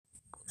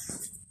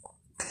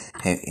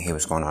Hey,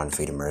 what's going on,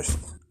 Freedomers?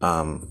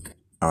 All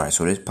right.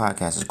 So this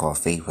podcast is called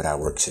 "Faith Without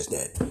Works Is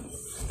Dead."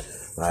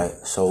 Right.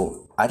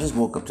 So I just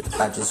woke up.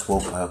 I just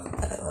woke up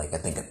at like I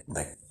think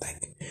like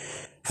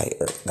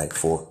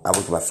four. I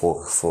woke up at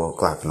 4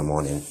 o'clock in the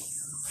morning,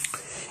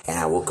 and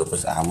I woke up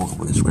with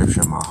a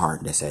scripture in my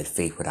heart that said,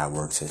 "Faith without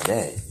works is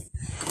dead."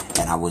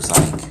 And I'm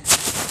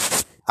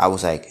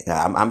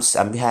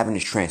having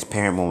this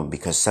transparent moment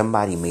because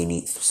somebody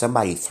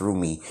through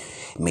me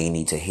may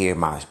need to hear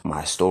my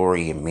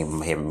story and may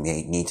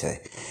need to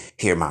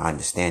hear my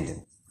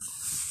understanding.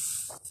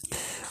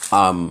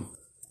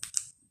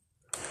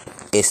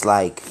 It's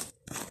like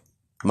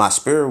my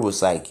spirit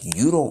was like,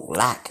 you don't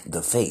lack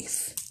the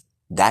faith.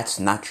 That's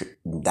not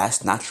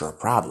your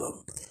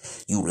problem.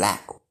 You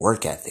lack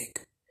work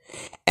ethic.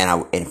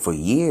 And for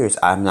years,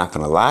 I'm not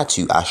gonna lie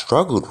to you, I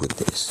struggled with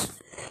this.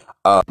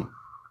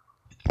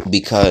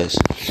 Because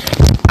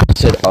I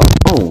said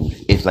alone,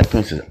 it's like, for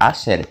instance,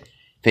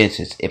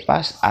 if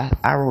I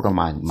wrote on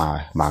my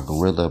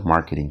guerrilla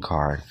marketing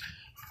card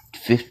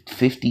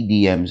 50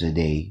 DMs a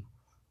day,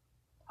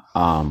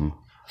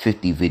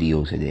 50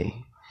 videos a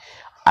day.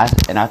 I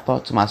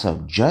thought to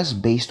myself,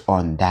 just based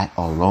on that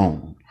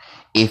alone,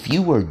 if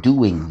you were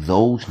doing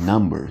those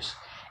numbers,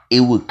 it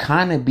would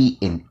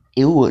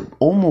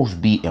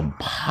almost be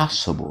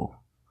impossible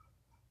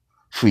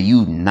for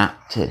you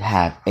not to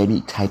have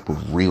any type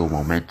of real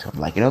momentum.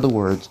 Like, in other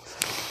words,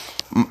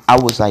 I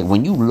was like,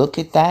 when you look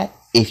at that,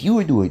 if you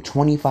were doing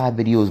 25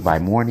 videos by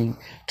morning,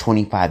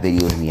 25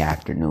 videos in the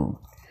afternoon,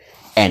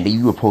 and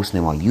you were posting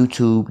them on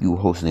YouTube, you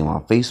were posting them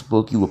on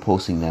Facebook, you were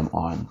posting them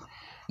on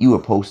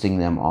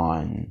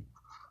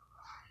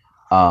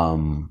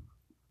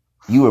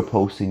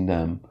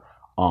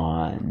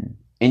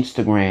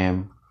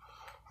Instagram,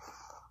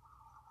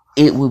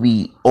 it would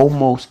be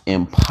almost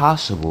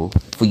impossible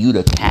for you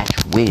to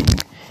catch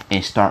wind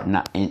and start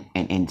not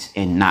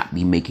and not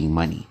be making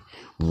money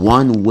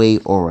one way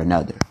or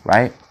another,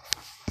 right?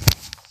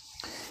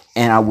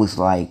 And I was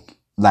like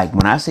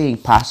when I say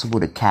impossible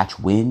to catch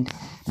wind,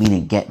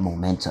 meaning get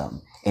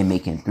momentum and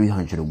making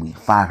 $300 a week,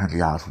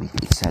 $500 a week,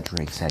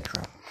 etc.,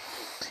 etc.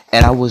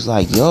 And I was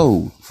like,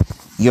 yo,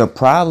 your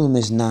problem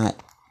is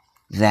not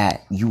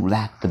that you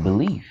lack the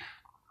belief.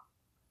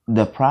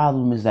 The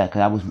problem is that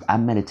because I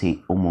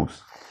meditate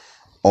almost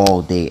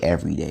all day,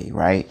 every day,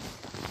 right?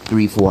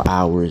 3-4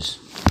 hours,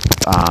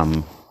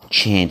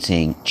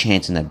 chanting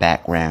in the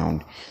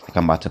background, like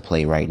I'm about to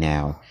play right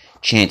now,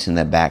 chanting in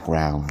the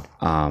background,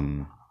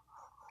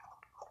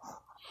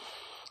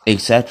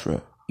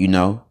 etc.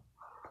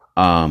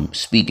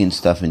 Speaking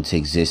stuff into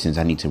existence.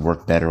 I need to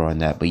work better on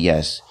that, but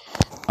yes,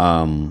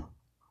 but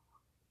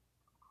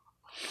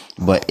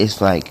it's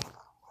like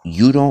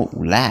you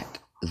don't lack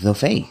the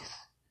faith.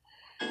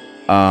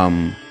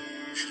 And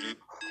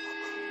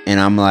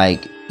I'm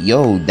like,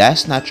 yo,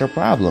 that's not your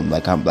problem.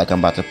 Like I'm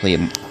about to play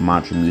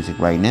mantra music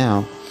right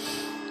now.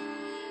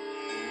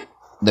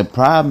 The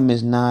problem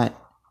is not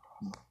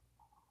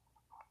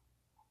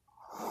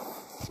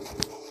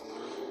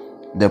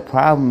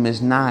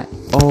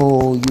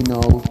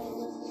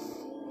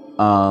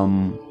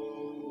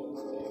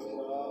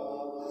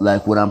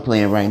like what I'm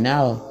playing right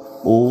now.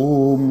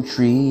 Om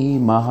Shri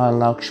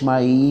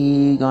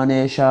Mahalakshmi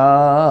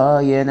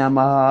Ganeshaya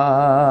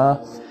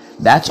Namaha.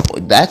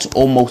 That's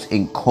almost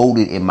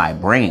encoded in my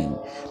brain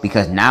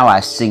because now I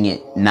sing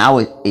it. Now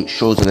it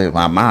shows up in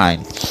my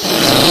mind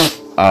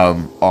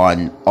on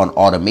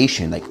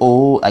automation. Like,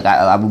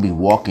 I would be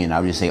walking, I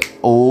would just say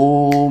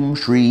Om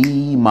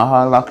Shri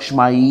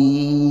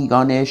Mahalakshmi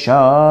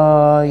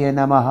Ganeshaya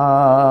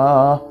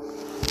Namaha.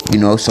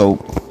 So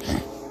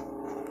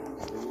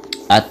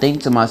I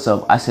think to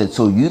myself, I said,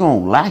 so you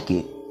don't lack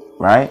it,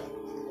 right?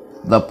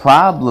 The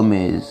problem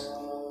is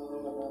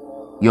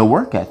your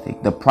work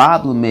ethic. The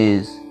problem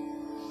is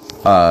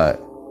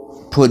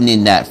putting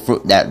in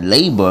that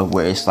labor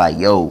where it's like,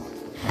 yo.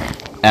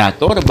 And I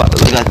thought about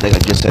it, like I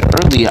just said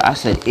earlier. I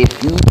said,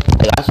 if you,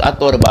 I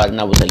thought about it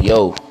and I was like,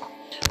 yo,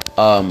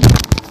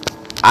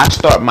 I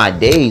start my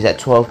days at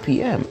 12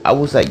 p.m. I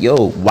was like,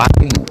 yo, why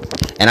do you?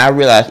 And I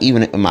realized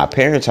even in my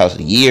parents' house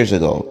years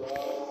ago,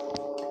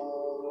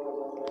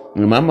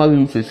 my mother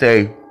used to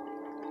say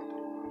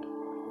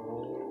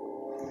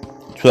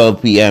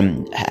 12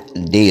 p.m.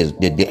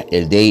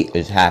 the day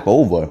is half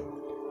over.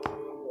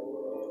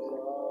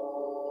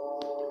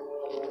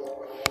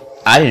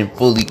 I didn't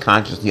fully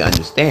consciously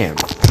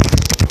understand.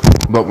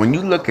 But when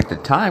you look at the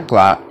time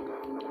clock,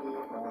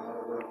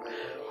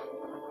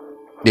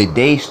 the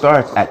day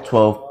starts at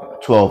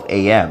 12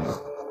 a.m.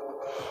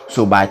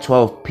 So by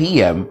 12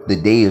 p.m., the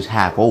day is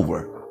half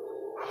over.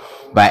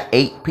 By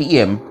 8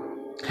 p.m.,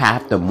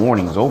 half the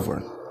morning's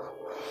over.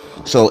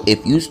 So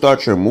if you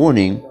start your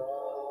morning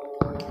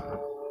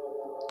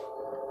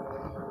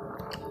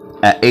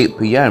at 8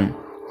 p.m.,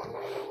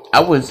 I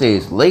wouldn't say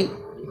it's late,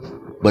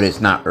 but it's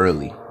not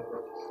early.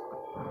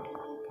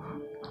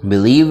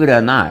 Believe it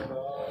or not,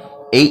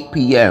 8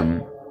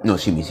 p.m., no,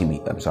 excuse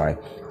me, I'm sorry,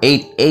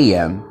 8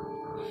 a.m.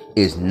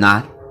 is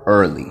not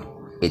early,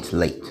 it's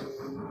late.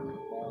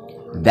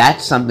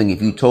 That's something,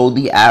 if you told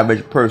the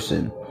average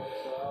person,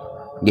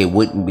 they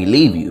wouldn't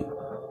believe you.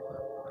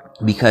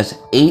 Because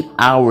 8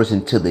 hours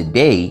into the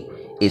day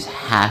is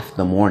half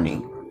the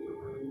morning.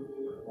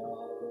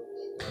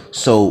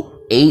 So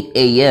 8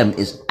 a.m.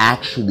 is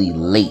actually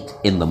late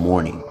in the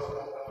morning.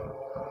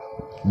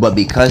 But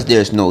because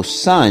there's no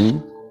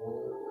sun,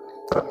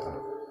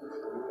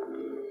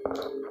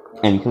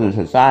 and because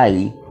of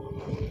society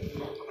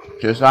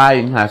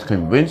has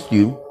convinced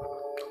you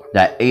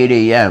that 8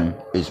 a.m.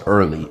 is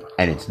early,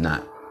 and it's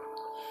not.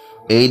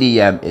 8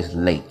 a.m. is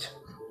late.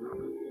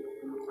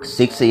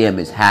 6 a.m.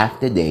 is half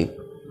the day.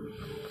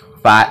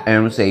 5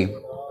 and say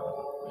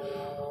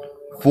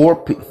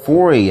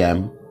 4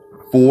 a.m.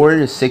 4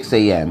 to 6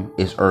 a.m.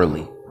 is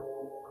early,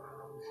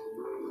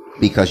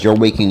 because you're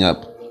waking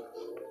up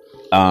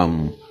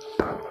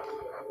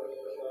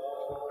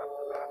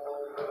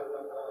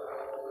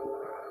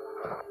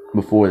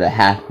before the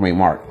halfway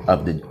mark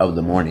of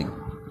the morning.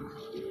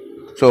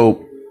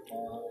 So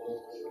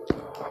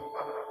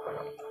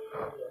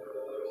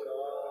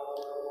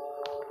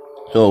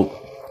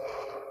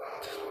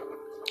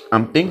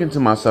I'm thinking to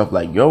myself,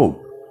 like,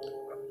 yo,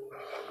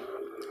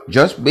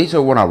 just based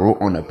on what I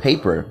wrote on the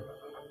paper,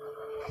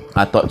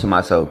 I thought to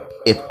myself,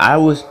 if I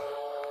were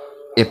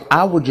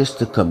just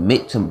to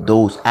commit to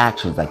those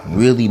actions, like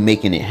really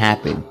making it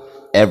happen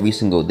every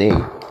single day,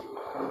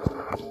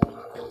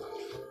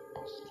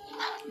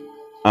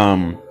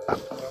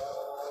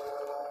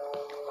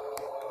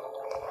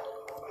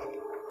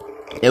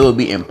 it would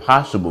be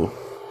impossible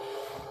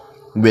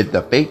with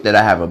the faith that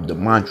I have of the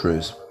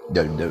mantras,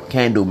 the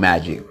candle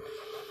magic,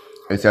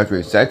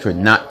 etc.,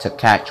 not to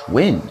catch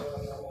wind.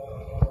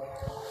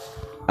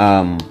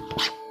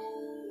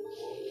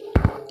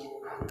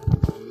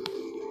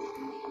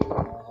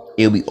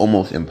 It would be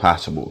almost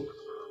impossible.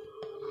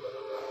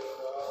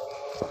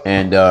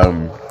 And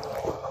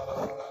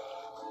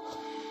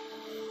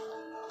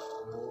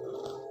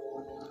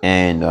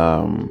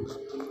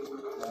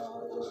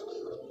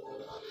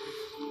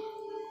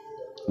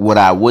what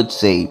I would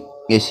say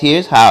is,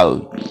 here's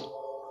how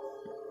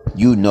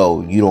you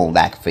know you don't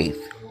lack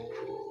faith.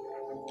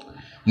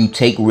 You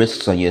take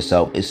risks on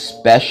yourself,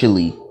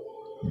 especially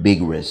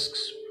big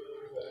risks.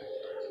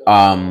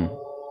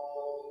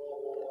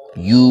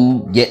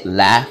 You get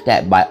laughed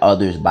at by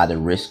others by the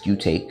risk you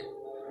take.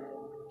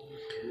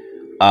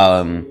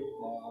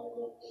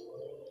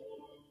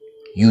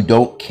 You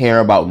don't care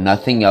about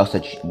nothing else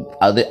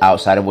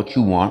outside of what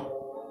you want.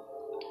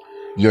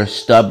 You're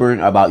stubborn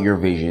about your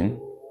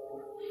vision.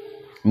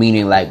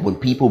 Meaning, like, when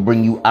people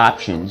bring you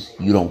options,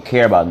 you don't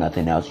care about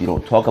nothing else. You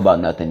don't talk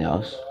about nothing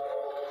else.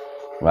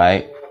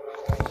 Right?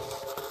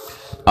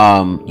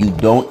 You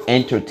don't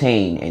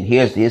entertain, and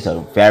here's a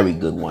very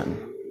good one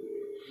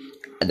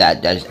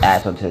that just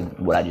adds on to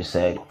what I just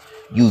said.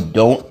 You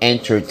don't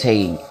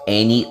entertain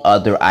any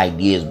other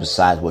ideas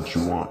besides what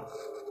you want.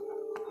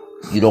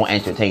 You don't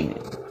entertain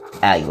it,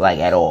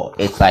 at all.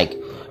 It's like,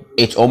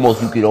 it's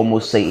almost, you could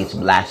almost say it's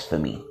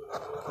blasphemy.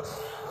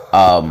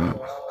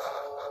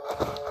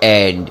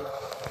 And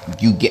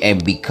you get,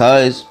 and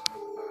because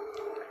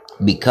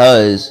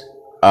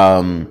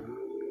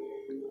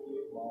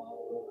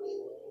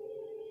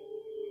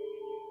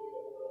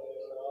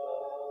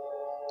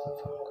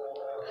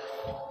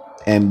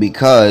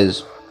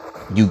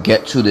you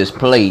get to this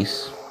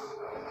place,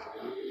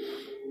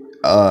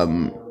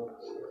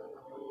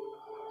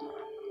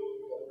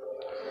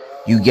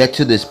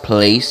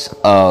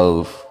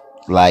 of,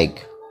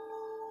 like,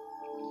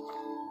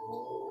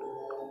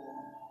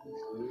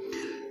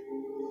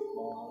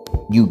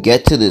 you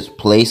get to this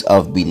place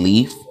of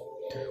belief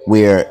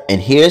where, and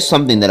here's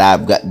something that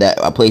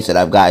a place that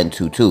I've gotten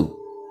to too.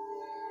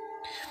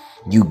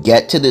 You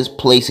get to this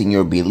place in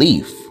your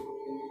belief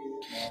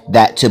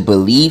that to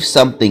believe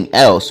something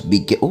else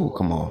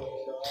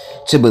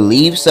to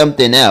believe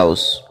something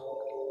else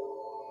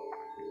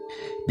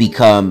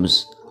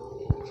becomes,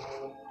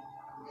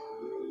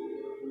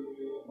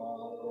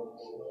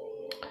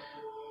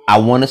 I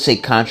want to say,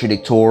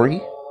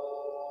 contradictory.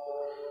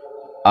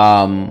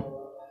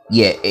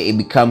 It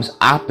becomes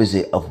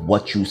opposite of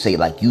what you say.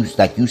 Like you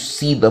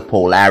see the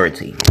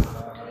polarity,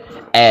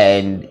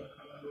 and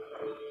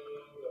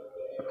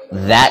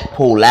that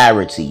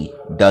polarity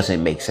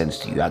doesn't make sense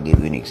to you. I'll give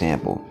you an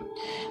example.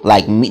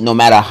 Like me, no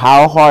matter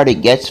how hard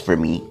it gets for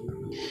me,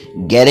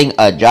 getting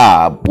a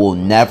job will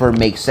never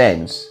make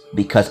sense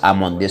because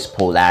I'm on this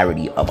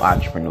polarity of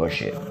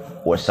entrepreneurship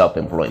or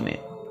self-employment.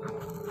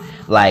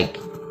 Like,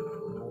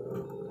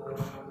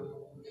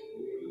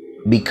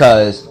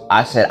 because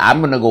I said,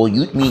 I'm going to go,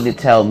 you mean to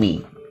tell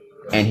me,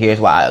 and here's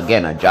why,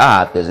 again, a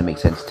job doesn't make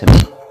sense to me.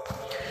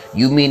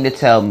 You mean to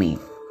tell me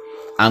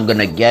I'm going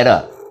to get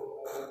up,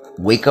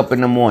 wake up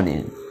in the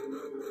morning,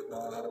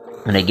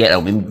 and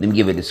let me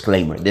give a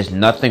disclaimer. There's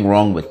nothing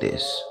wrong with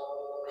this.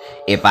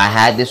 If I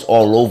had this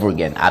all over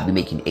again, I'd be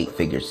making 8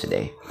 figures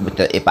today.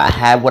 If I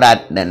had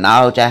the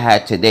knowledge I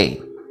had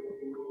today,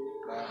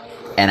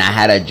 and I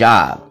had a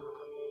job,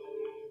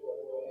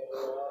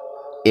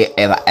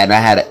 and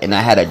I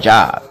had a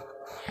job,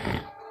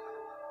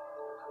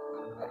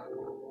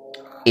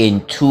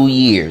 In 2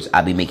 years,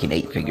 I'll be making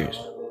 8 figures.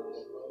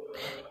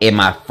 In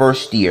my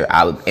first year,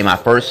 in my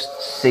first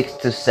 6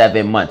 to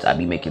 7 months, I'll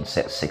be making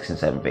 6 and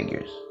 7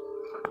 figures.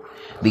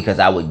 Because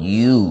I would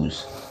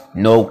use,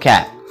 no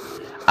cap,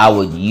 I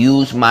would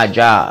use my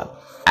job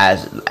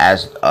as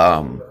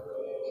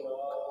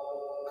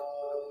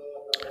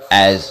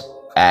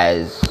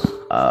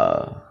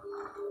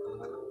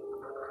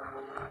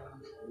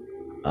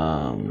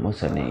what's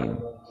her name?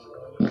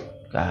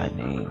 God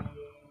name.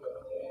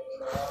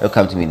 It'll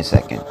come to me in a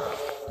second.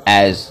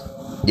 As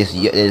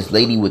this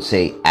lady would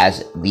say,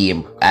 as the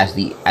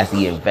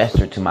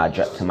investor to my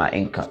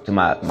income, to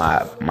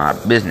my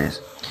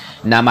business.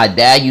 Now, my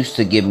dad used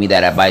to give me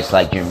that advice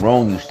like Jim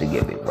Rohn used to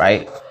give it,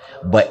 right?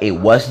 But it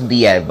wasn't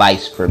the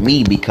advice for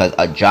me because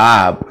a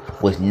job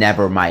was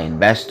never my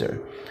investor.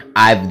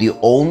 The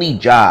only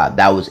job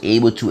that was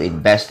able to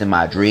invest in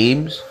my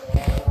dreams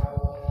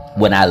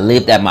when I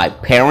lived at my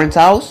parents'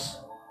 house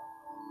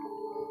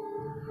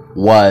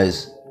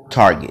was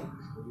Target.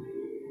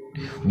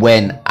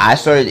 When I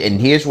started, and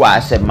here's why I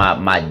said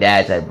my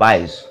dad's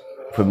advice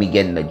for me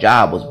getting the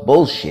job was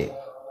bullshit.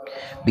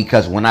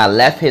 Because when I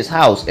left his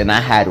house and I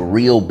had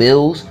real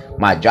bills,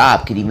 my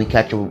job I couldn't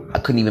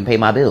even pay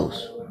my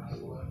bills.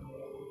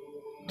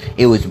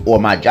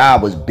 My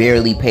job was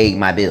barely paying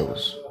my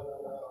bills.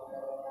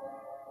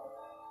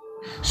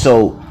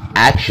 So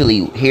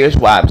actually, here's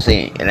why I'm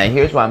saying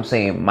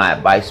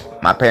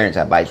my parents'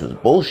 advice was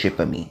bullshit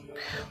for me.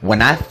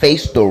 When I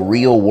faced the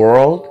real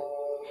world,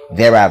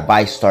 their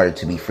advice started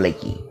to be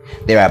flaky.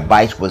 Their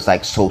advice was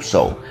like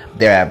so-so.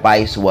 Their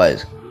advice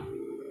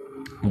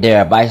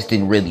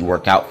didn't really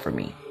work out for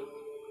me.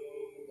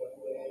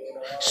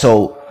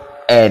 So,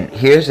 and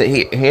here's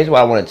what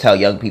I want to tell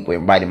young people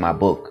and write in my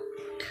book.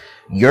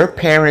 Your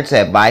parents'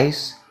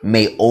 advice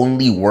may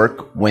only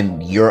work when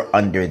you're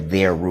under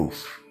their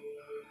roof.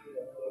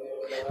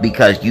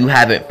 Because you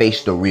haven't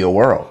faced the real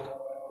world.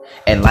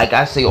 And like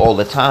I say all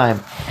the time,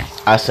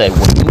 I say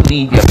when you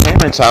leave your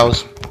parents'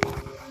 house,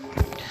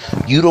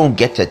 you don't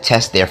get to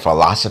test their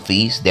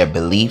philosophies, their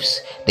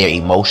beliefs, their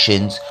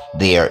emotions,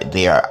 their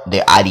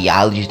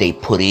ideologies they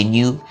put in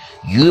you.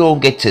 You don't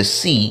get to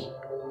see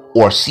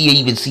you don't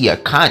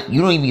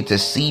even get to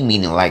see,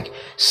 meaning like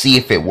see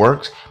if it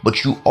works,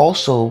 but you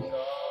also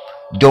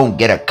don't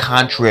get a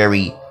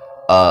contrary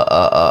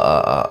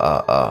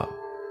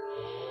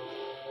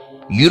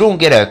you don't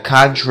get a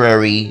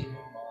contrary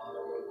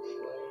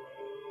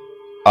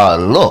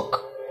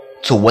look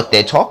to what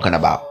they're talking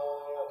about.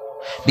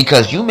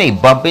 Because you may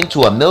bump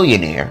into a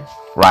millionaire,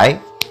 right?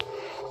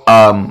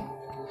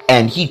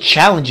 And he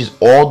challenges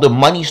all the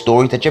money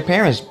stories that your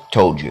parents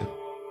told you.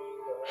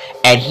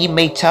 And he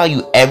may tell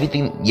you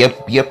everything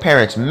your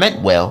parents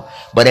meant well,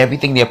 but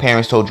everything their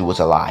parents told you was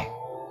a lie.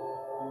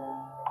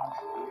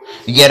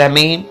 You get what I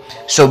mean?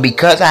 So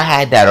because I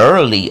had that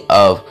early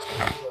of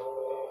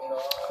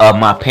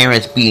my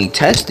parents being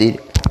tested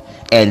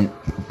and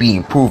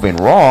being proven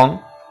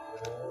wrong,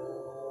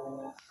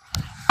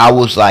 I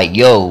was like,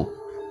 yo,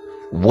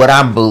 what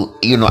I had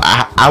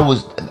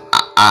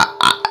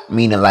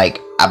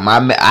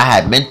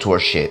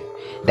mentorship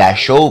that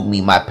showed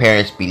me my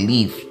parents'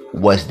 belief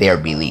was their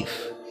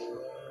belief,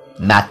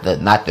 not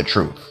the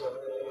truth.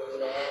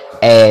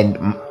 And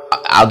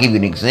I'll give you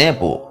an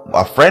example.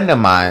 A friend of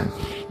mine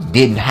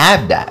didn't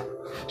have that,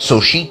 so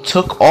she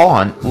took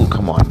on. Oh,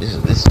 come on, this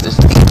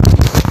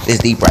is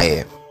deep right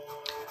here.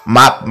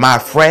 My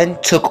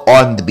friend took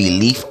on the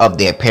belief of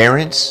their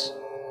parents,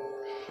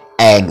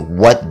 and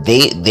what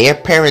their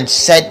parents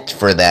said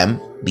for them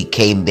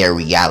became their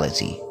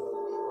reality.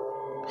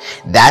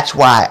 That's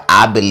why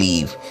I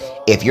believe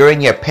if you're in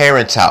your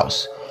parents'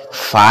 house,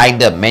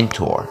 find a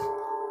mentor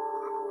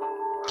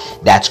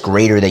that's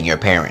greater than your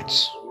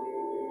parents.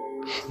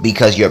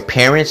 Because your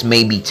parents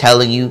may be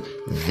telling you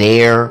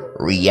their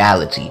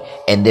reality.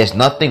 And there's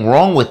nothing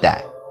wrong with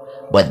that.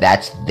 But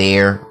that's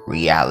their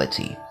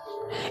reality.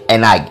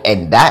 And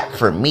that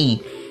for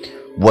me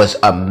was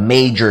a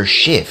major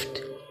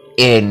shift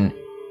in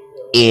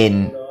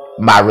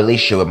my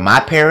relationship with my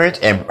parents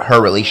and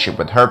her relationship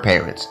with her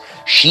parents.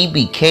 She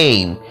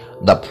became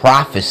the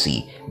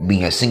prophecy,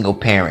 being a single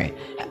parent,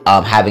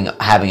 having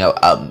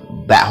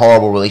that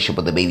horrible relationship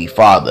with the baby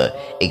father,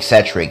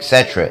 etc.,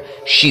 etc.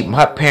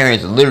 My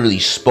parents literally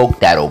spoke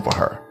that over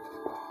her,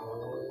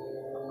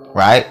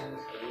 right?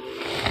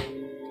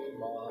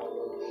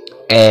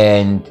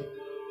 And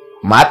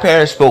my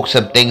parents spoke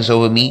some things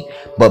over me,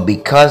 but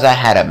because I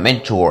had a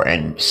mentor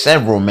and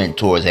several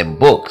mentors and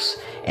books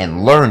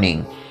and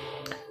learning,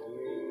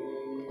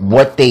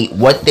 what they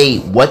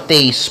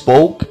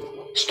spoke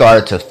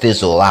started to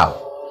fizzle out.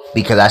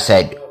 Because I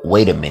said,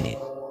 wait a minute,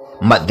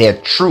 their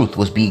truth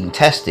was being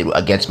tested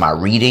against my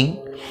reading.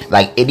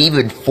 Like, it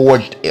even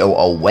forged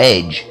a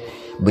wedge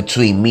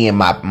between me and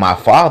my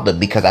father,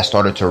 because I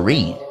started to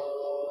read.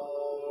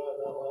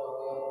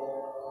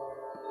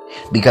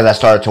 Because I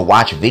started to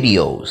watch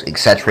videos,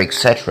 etc.,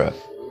 etc.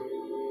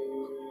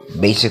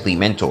 Basically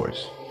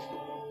mentors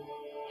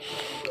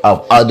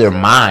of other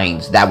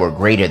minds that were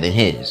greater than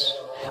his.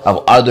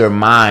 Of other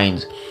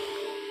minds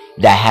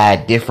that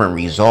had different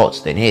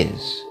results than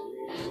his.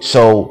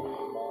 So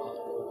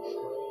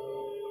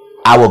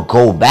I would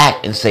go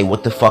back and say,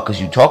 what the fuck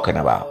is you talking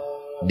about?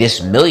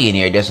 This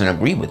millionaire doesn't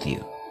agree with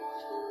you.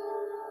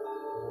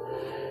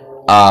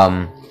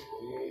 And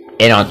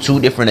on 2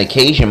 different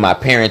occasions, my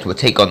parents would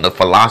take on the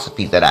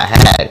philosophy that I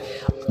had.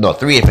 No,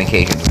 3 different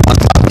occasions. 1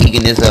 about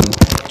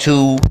veganism,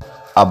 2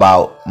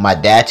 about my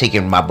dad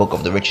taking my book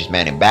of The Richest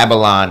Man in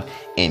Babylon,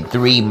 and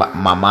 3,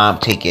 my mom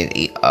taking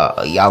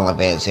Iyanla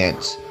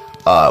Vanzant's,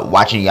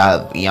 watching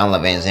Iyanla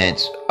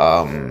Vanzant's,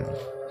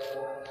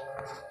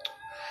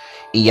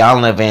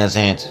 Iyanla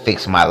Vanzant's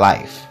Fix My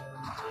Life.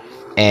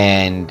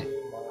 And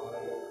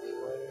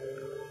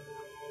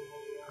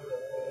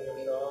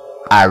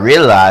I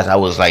realized, I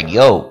was like,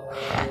 yo,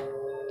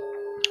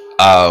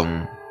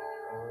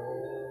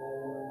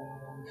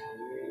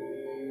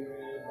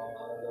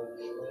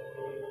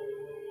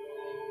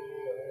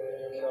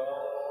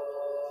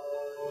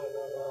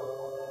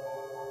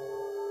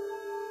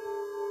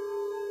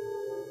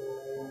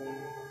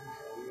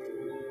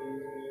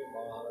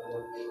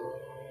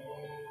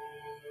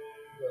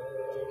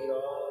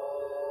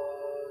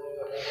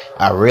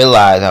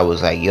 I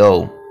was like,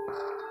 yo,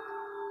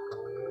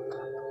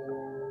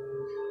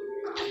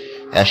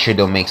 that shit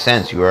don't make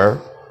sense, you heard?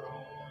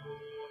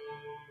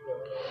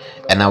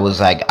 And I was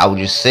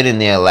just sitting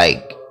there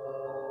like,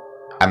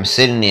 I'm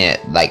sitting there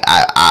like,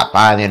 I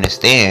finally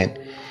understand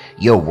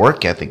your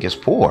work ethic is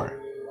poor.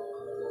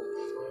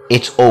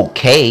 It's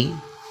okay,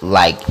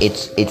 like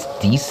it's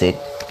decent,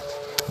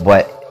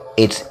 but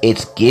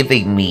it's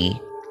giving me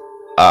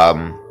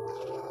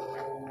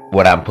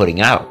what I'm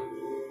putting out.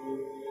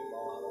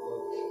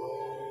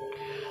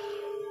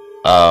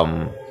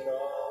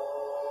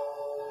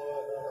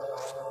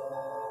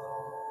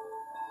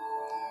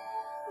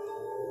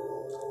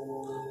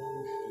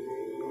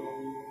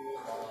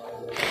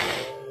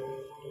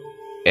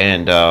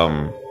 And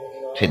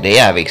today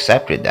I've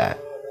accepted that.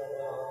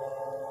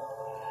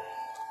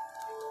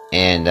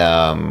 And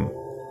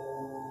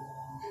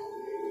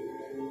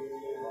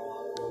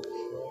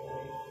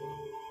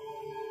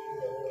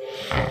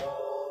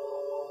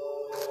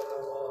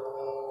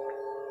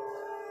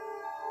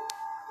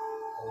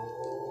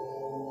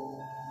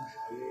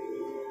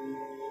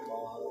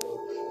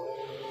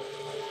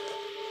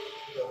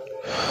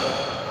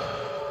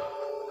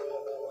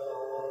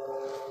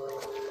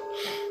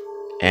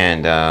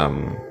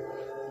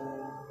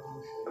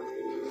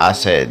I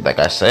said, like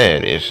I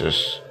said, it's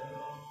just,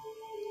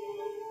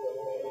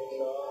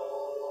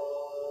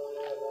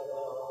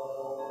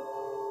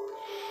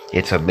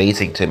 it's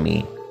amazing to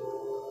me.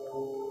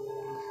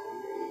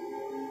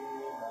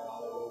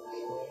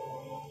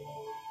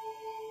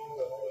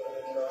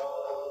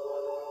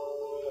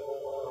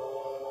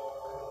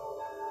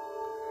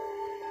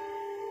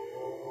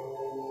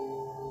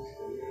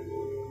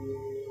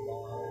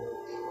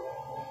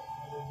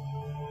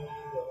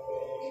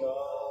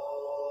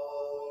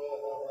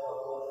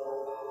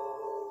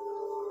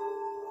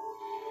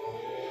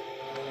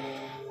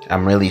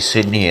 I'm really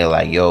sitting here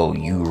like, yo,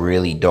 you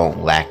really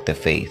don't lack the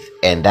faith.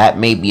 And that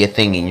may be a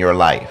thing in your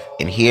life.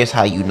 And here's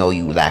how you know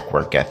you lack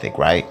work ethic,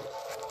 right?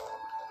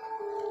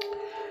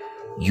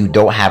 You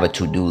don't have a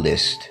to-do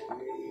list.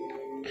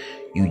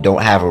 You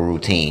don't have a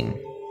routine.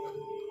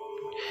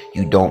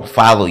 You don't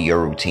follow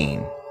your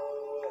routine.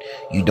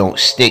 You don't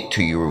stick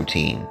to your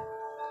routine.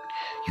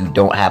 You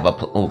don't have a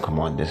oh, come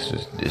on, this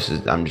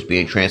is I'm just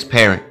being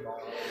transparent.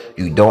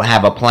 You don't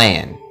have a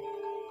plan.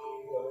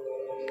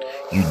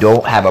 You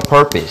don't have a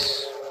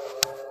purpose.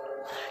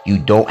 You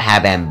don't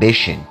have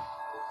ambition.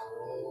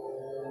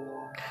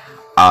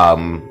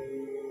 But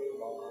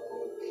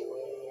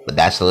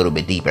that's a little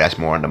bit deeper. That's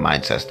more on the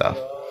mindset stuff.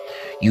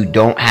 You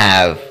don't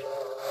have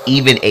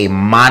even a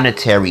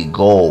monetary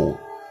goal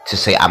to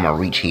say I'm gonna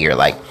reach here.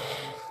 Like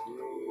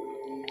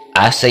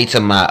I'm gonna say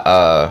to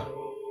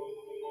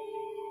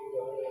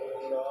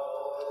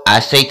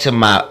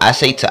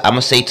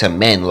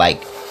men,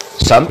 like,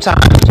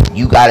 sometimes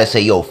you gotta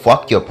say, yo,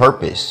 fuck your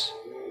purpose.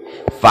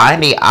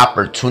 Find a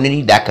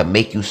opportunity that can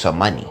make you some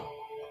money.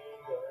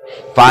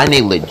 Find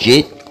a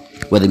legit,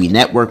 whether it be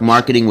network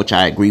marketing, which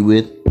I agree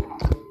with,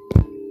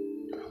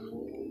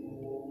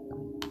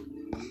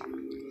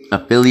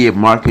 affiliate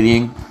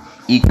marketing,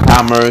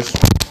 e-commerce,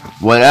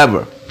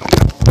 whatever.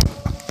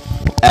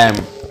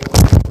 And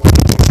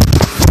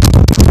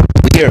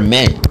we are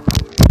men.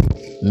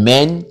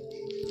 Men,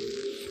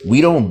 we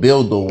don't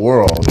build the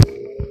world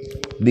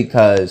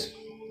because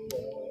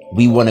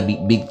we want to be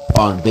big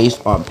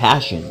based on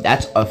passion.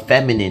 That's a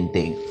feminine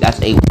thing. That's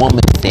a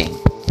woman thing.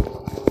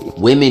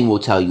 Women will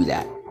tell you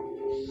that.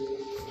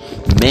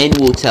 Men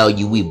will tell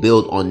you we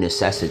build on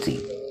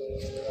necessity.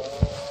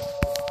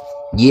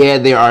 Yeah,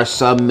 there are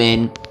some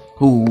men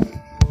who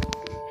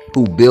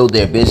build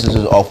their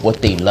businesses off what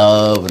they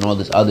love and all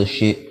this other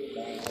shit.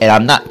 And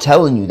I'm not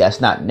telling you that's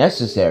not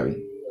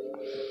necessary.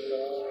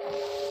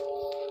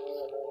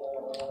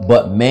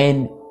 But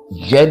men,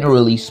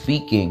 generally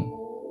speaking,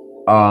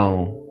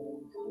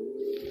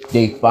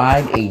 they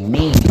find a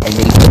need and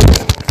they build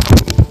it.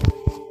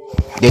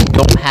 They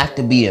don't have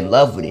to be in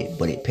love with it,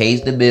 but it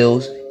pays the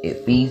bills,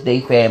 it feeds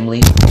their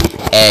family,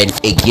 and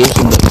it gives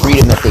them the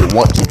freedom that they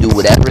want to do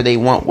whatever they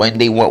want, when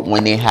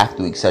they have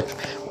to, etc.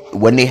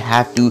 When they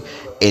have to,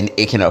 and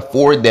it can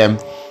afford them.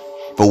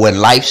 But when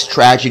life's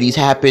tragedies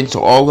happen to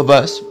all of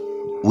us,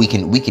 we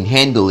can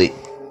handle it.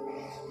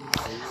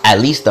 At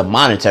least the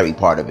monetary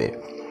part of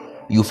it.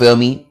 You feel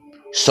me?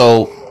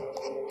 So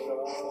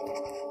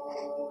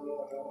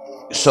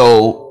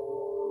so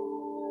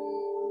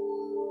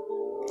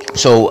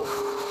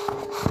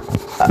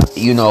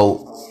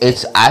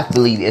it's, I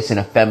believe it's an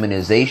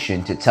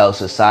effeminization to tell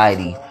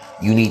society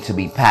you need to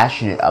be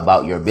passionate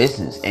about your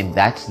business, and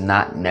that's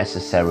not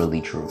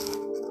necessarily true.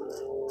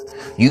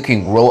 You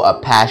can grow a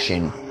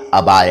passion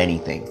about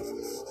anything.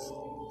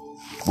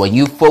 When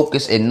you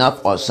focus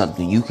enough on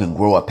something, you can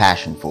grow a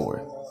passion for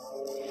it.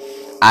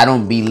 I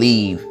don't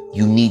believe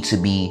you need to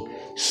be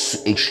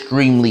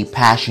extremely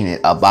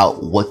passionate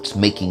about what's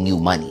making you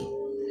money,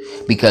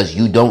 because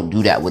you don't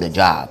do that with a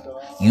job.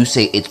 You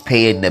say it's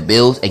paying the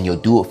bills, and you'll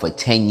do it for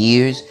 10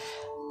 years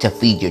to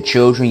feed your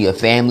children, your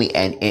family,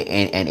 and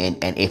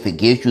if it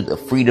gives you the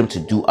freedom to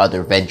do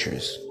other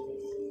ventures.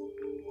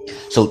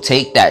 So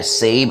take that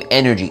same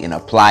energy and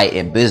apply it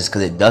in business,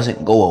 because it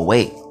doesn't go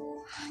away.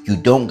 You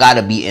don't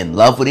gotta be in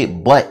love with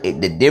it, but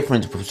the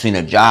difference between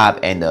a job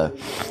and a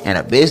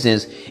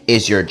business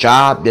is your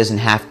job doesn't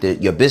have to,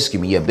 your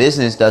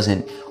business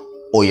doesn't,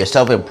 or your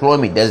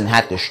self-employment doesn't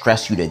have to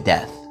stress you to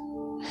death.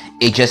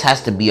 It just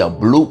has to be a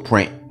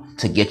blueprint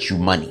to get you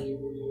money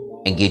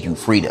and get you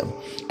freedom.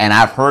 And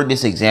I've heard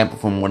this example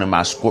from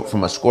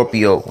from a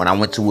Scorpio, when I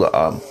went to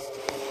a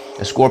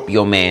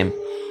Scorpio man,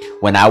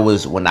 when I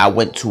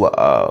went to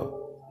a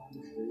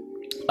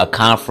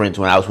conference,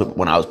 when I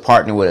was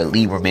partnering with a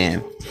Libra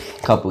man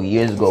a couple of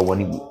years ago, when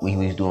he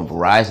was doing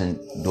Verizon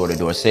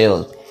door-to-door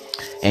sales,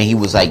 and he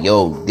was like,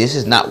 "Yo, this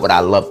is not what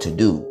I love to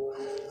do.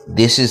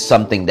 This is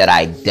something that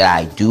I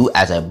do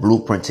as a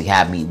blueprint to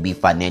have me be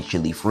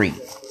financially free."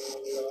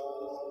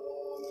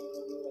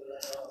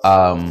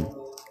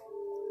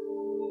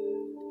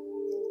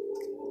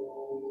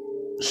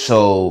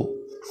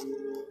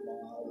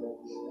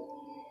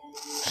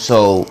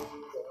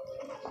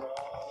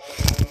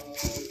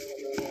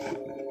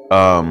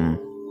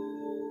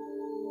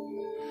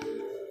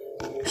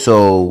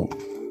 So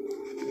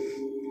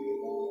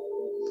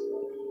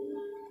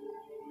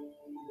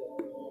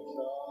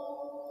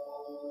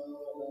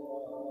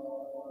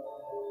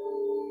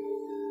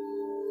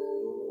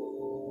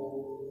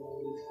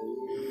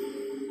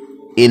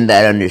in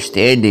that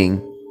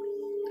understanding,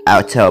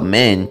 I'll tell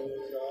men,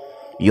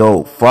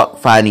 yo, fuck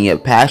finding your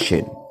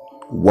passion.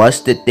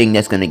 What's the thing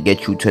that's gonna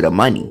get you to the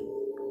money?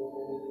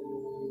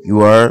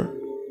 You are.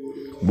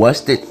 What's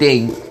the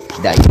thing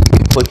that you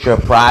can put your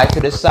pride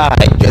to the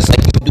side, just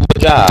like you do a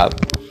job,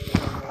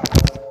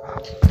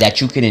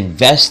 that you can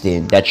invest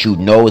in, that you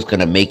know is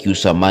gonna make you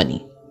some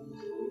money?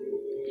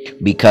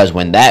 Because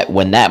when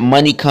that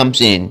money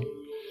comes in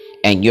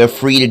and you're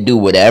free to do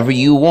whatever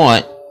you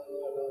want,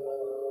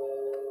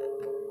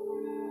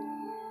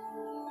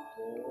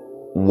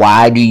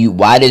 why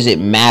does it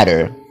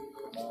matter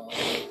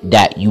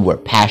that you were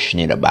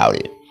passionate about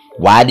it?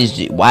 Why does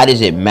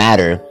it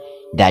matter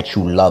that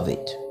you love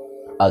it?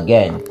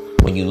 Again,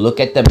 when you look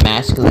at the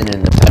masculine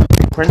and the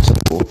feminine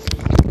principle,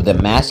 the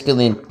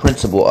masculine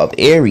principle of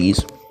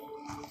Aries,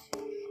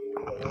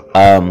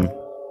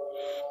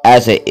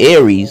 as an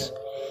Aries,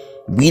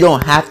 we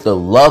don't have to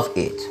love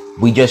it.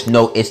 We just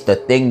know it's the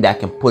thing that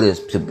can put us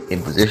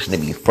in position to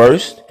be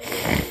first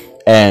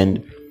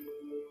and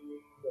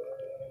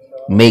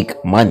make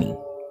money.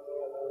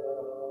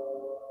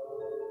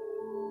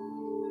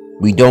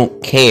 We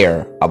don't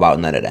care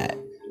about none of that.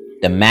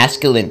 The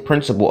masculine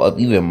principle of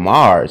even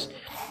Mars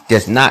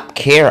does not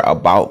care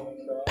about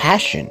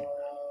passion.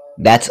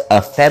 That's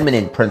a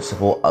feminine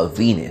principle of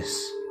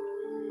Venus.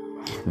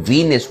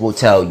 Venus will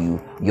tell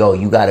you, yo,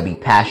 you gotta be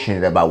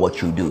passionate about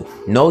what you do.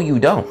 No, you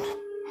don't.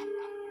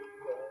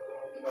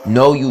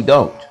 No, you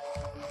don't.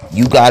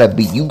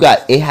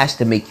 It has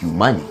to make you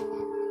money.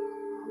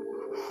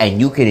 And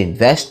you can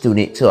invest in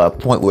it to a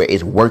point where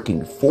it's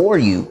working for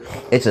you.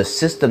 It's a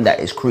system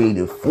that is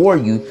created for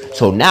you.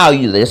 So now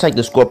just like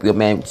the Scorpio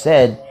man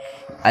said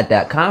at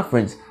that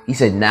conference, he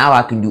said, now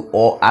I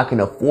can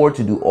afford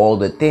to do all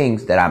the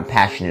things that I'm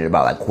passionate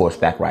about, like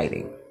horseback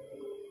riding.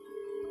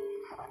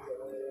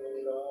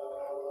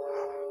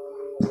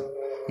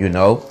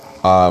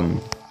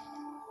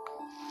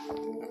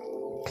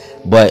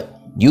 But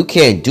you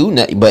can't do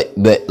nothing. But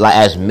like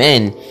as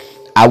men,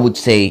 I would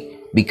say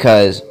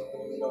because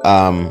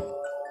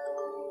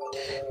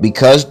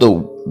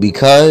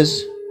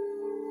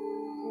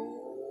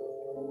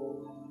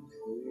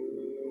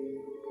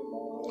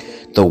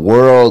the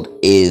world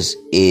is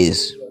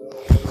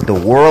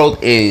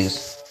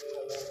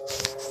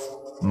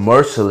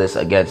merciless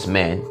against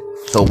men.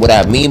 So what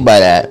I mean by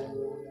that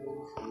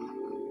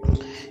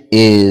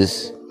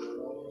is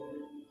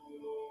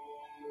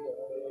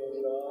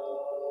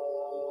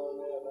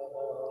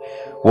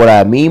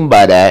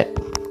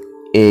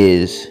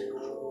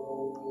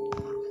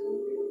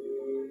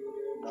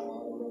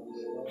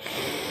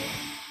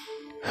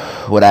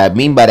what I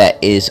mean by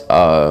that is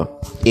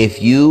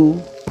if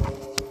you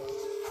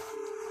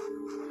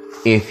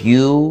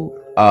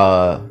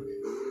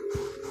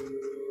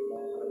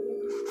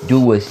do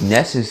what's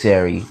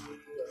necessary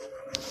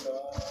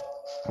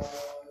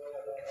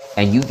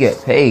and you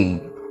get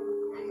paid,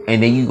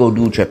 and then you go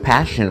do what you're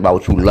passionate about,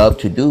 what you love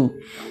to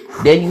do,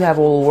 then you have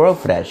all the world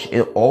for that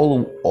shit,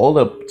 all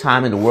the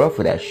time in the world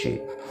for that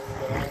shit.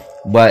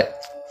 But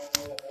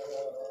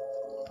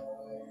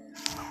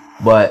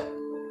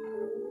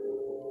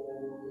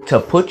to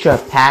put your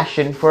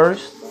passion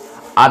first,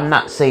 I'm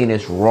not saying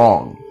it's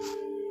wrong,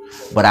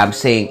 but I'm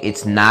saying it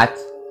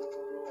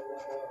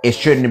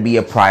shouldn't be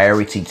a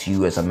priority to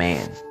you as a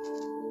man.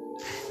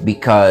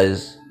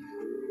 Because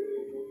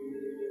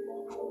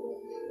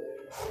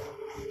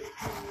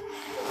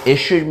it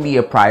shouldn't be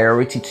a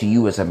priority to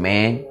you as a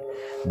man,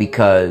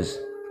 because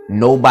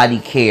nobody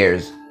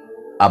cares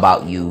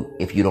about you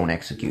if you don't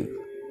execute.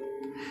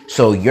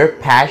 So your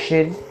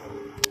passion,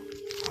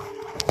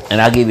 and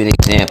I'll give you an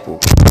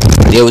example.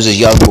 There was this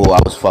young boy I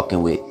was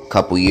fucking with a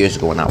couple years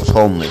ago when I was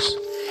homeless,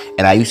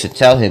 and I used to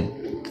tell him,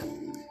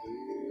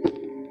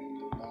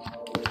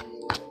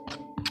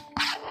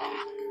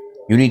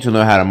 you need to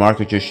learn how to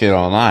market your shit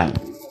online.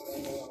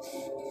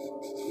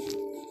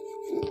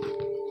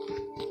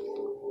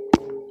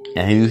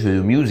 And he used to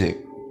do music.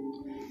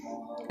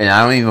 And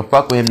I don't even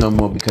fuck with him no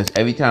more, because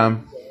every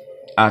time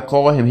I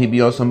call him, he be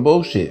on some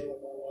bullshit.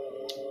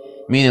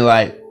 Meaning,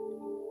 like,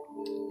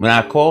 when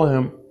I call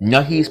him,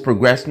 he's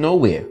progressed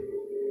nowhere.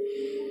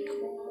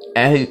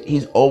 And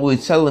he's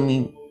always telling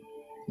me,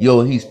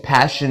 yo, he's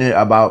passionate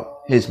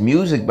about his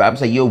music. But I'm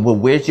saying, yo, but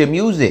where's your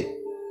music?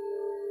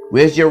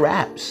 Where's your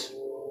raps?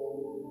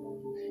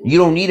 You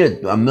don't need a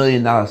 $1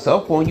 million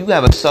cell phone. You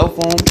have a cell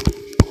phone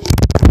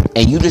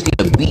and you just need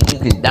a beat you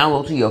can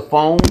download to your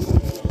phone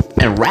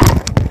and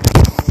rap.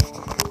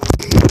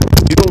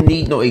 You don't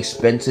need no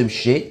expensive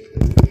shit.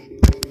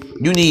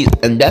 You need,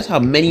 and that's how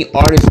many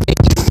artists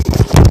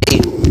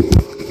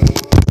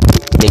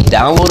they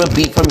download a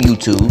beat from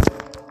YouTube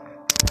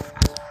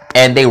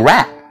and they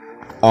rap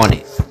on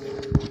it.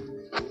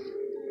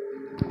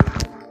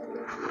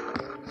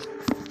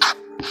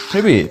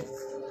 Period.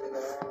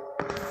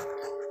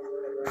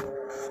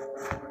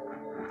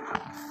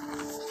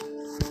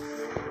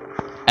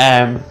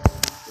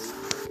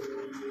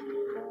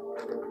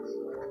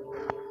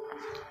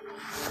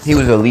 He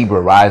was a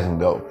Libra rising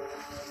though.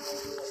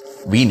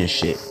 Venus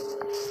shit.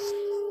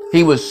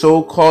 He was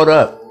so caught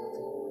up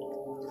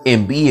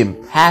in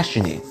being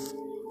passionate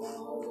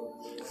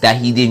that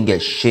he didn't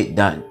get shit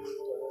done.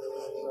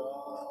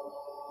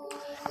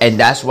 And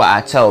that's why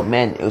I tell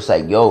men, it was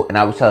like, yo, and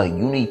I was telling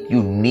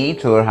you need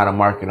to learn how to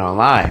market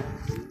online.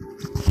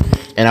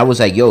 And I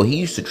was like, yo, he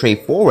used to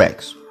trade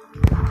Forex.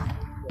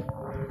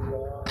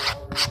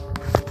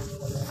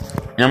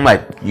 And I'm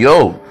like,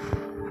 yo,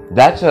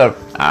 that's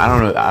I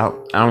don't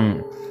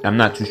know, I'm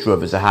not too sure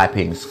if it's a high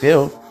paying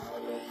skill.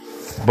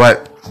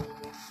 But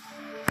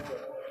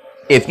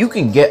if you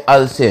can get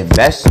others to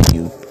invest in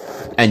you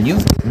and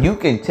you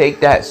can take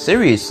that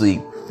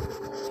seriously,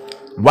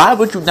 why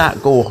would you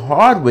not go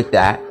hard with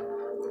that?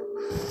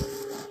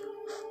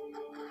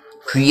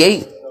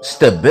 Create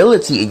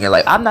stability in your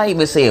life. I'm not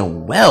even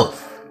saying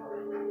wealth.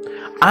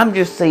 I'm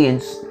just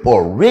saying,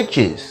 or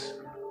riches.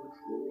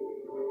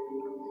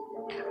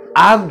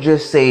 I'm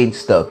just saying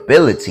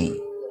stability,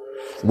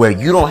 where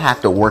you don't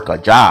have to work a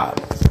job,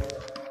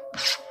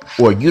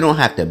 or you don't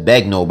have to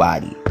beg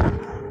nobody,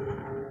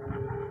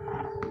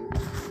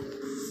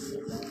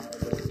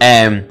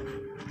 and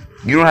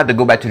you don't have to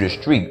go back to the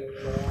street.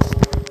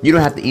 You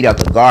don't have to eat out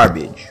the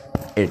garbage,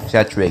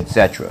 etc.,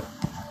 etc.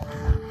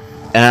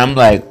 And I'm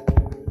like,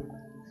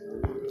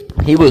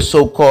 he was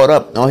so caught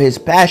up on his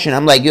passion.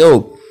 I'm like,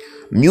 yo,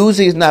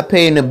 music is not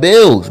paying the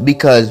bills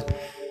because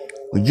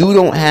you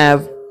don't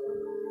have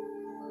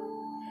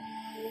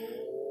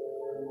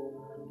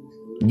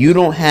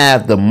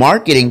the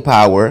marketing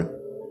power.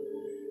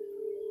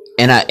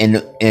 And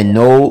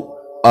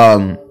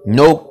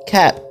no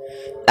cap,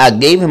 I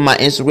gave him my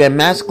Instagram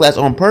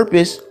masterclass on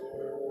purpose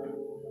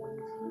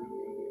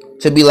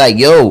to be like,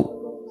 yo,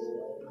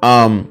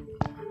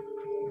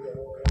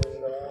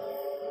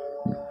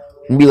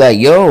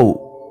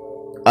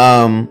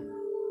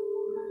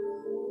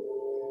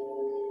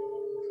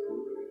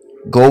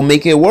 go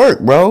make it work,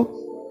 bro.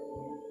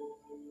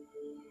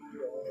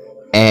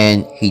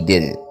 And he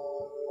didn't.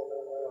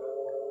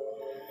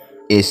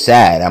 It's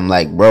sad. I'm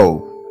like,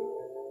 bro,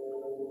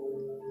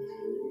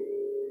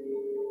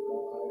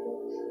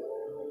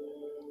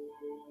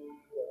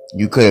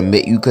 you could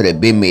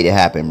have been made it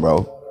happen,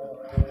 bro.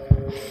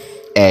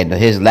 And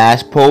his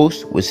last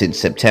post was in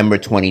September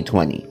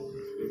 2020.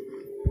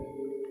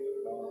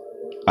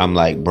 I'm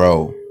like,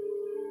 bro,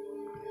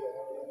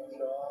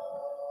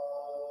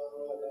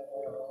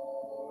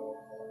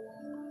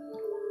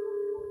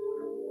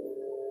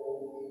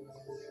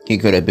 he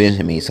could have been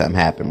to me, something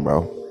happen,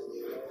 bro.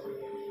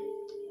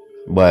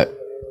 But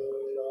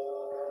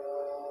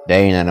that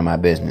ain't none of my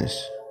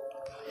business.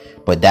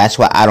 But that's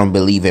why I don't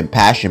believe in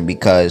passion,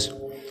 because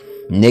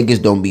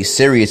Niggas don't be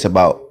serious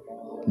about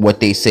what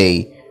they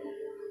say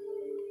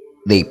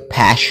they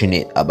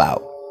passionate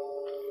about.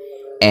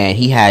 And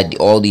he had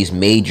all these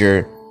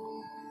major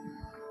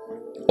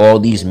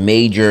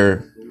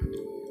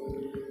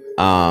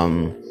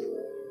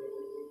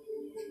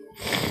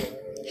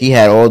he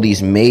had all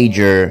these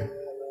major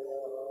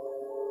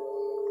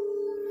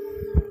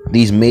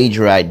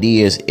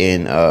ideas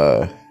in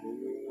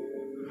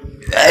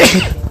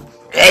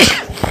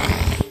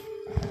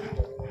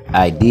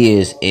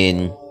ideas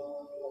in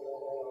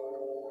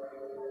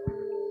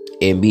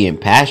being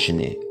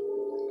passionate.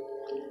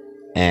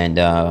 And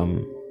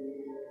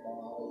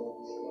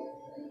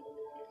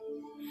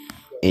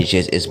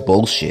it's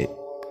bullshit.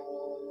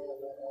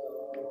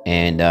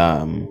 And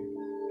I'm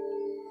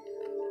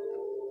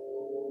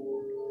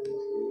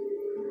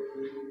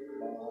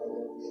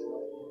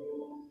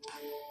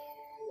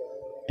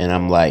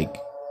like,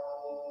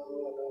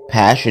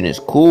 passion is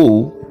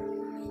cool,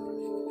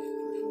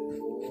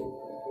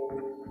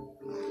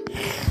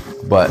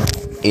 but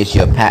it's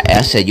your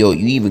I said, yo,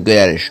 you even good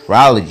at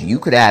astrology. You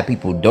could have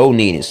people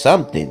donating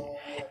something,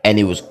 and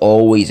it was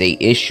always a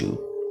issue.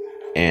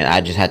 And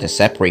I just had to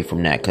separate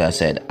from that, because I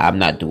said, I'm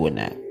not doing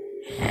that.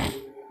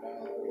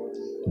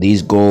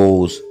 These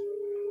goals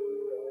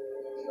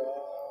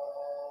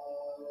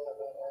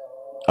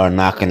are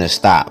not going to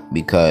stop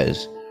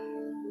because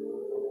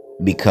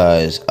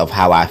of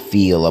how I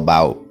feel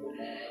about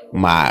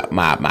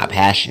my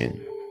passion.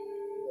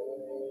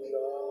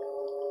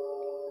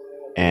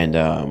 And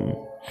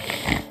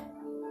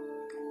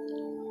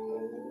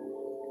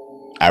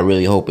I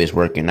really hope it's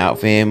working out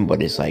for him,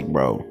 but it's like,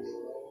 bro,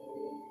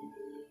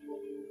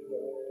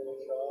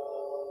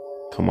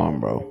 come on,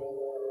 bro.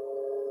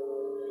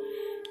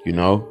 You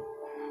know,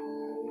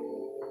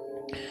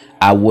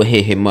 I would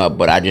hit him up,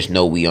 but I just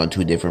know we on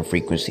two different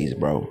frequencies,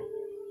 bro.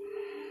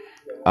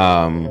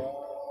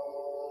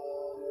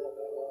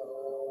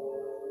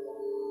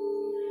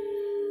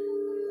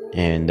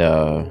 And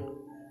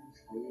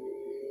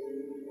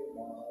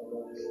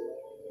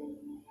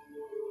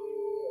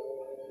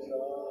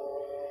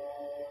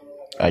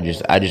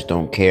I just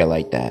don't care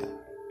like that.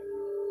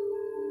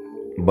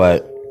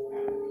 But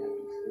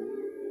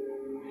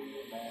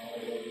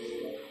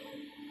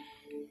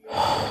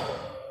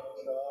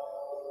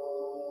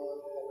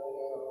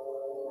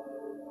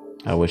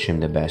I wish him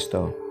the best,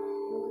 though.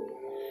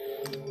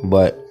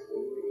 But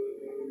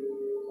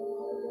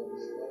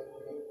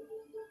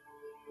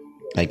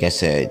like I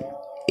said,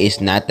 it's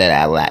not that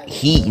I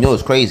lack. You know,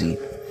 it's crazy.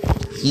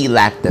 He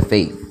lacked the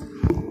faith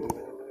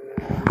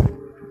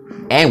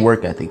and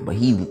work ethic, but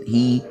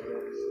he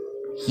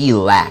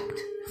lacked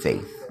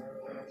faith.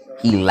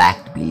 He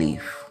lacked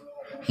belief.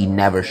 He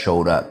never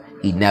showed up.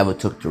 He never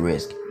took the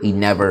risk. He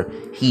never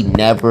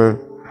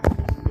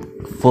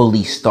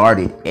fully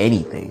started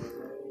anything.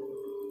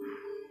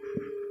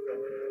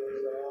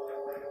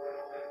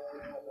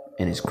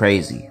 And it's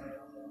crazy.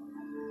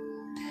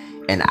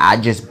 And I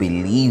just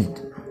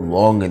believed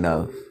long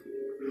enough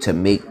to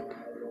make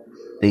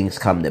things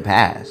come to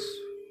pass.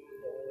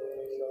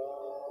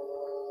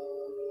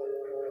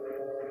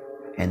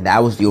 And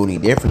that was the only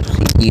difference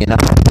between he and I.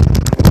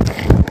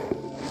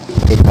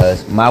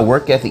 Because my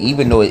work ethic,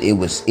 even though it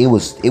was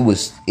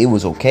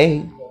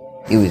okay,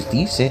 it was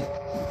decent.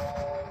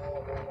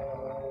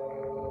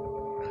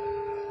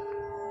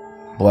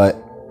 But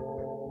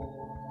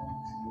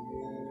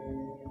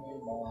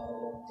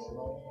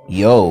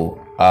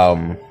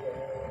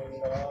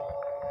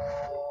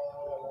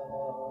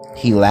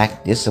he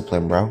lacked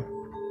discipline, bro.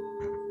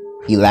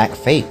 He lacked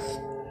faith.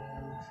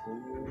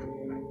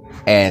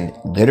 And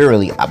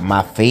literally,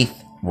 my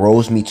faith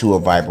rose me to a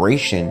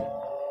vibration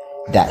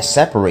that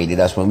separated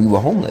us when we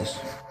were homeless.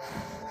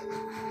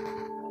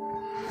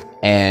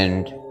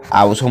 And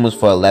I was homeless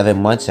for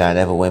 11 months and I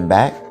never went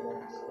back.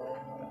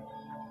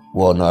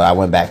 Well, no, I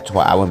went back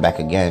twice. I went back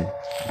again.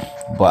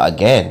 But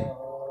again,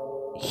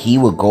 he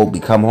would go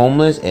become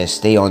homeless and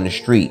stay on the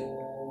street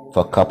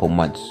for a couple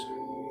months.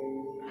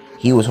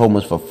 He was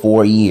homeless for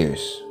 4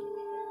 years.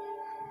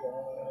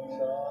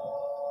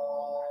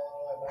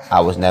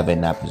 I was never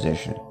in that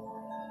position.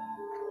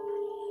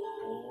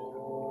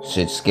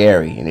 Shit's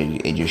scary,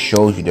 and it just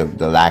shows you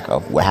the lack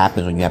of what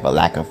happens when you have a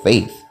lack of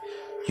faith.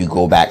 You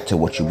go back to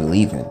what you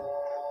believe in,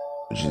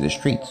 which is the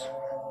streets.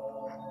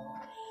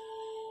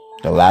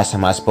 The last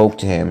time I spoke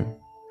to him,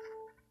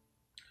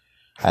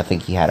 I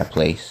think he had a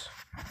place.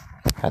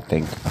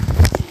 The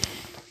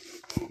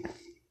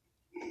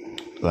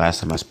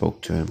last time I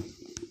spoke to him.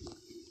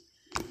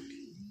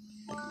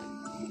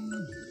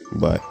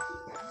 But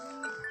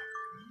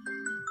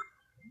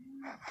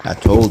I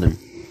told him,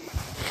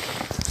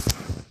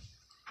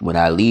 when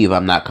I leave,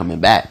 I'm not coming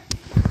back.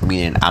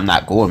 Meaning, I'm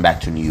not going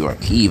back to New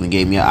York. He even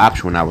gave me an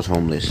option when I was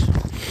homeless.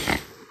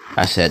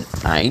 I said,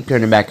 I ain't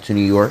turning back to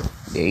New York.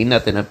 There ain't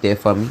nothing up there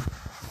for me.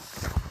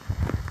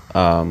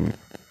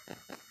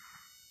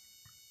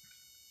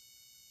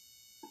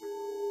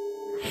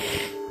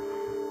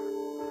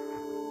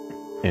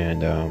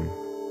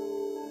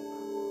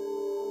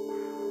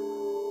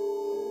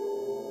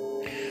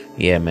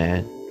 Yeah,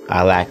 man.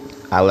 I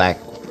I lack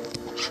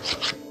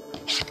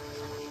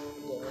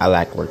I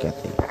lack work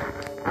ethic.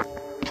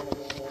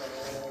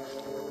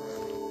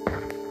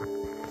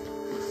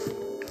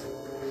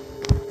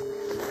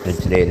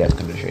 And today that's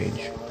gonna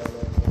change.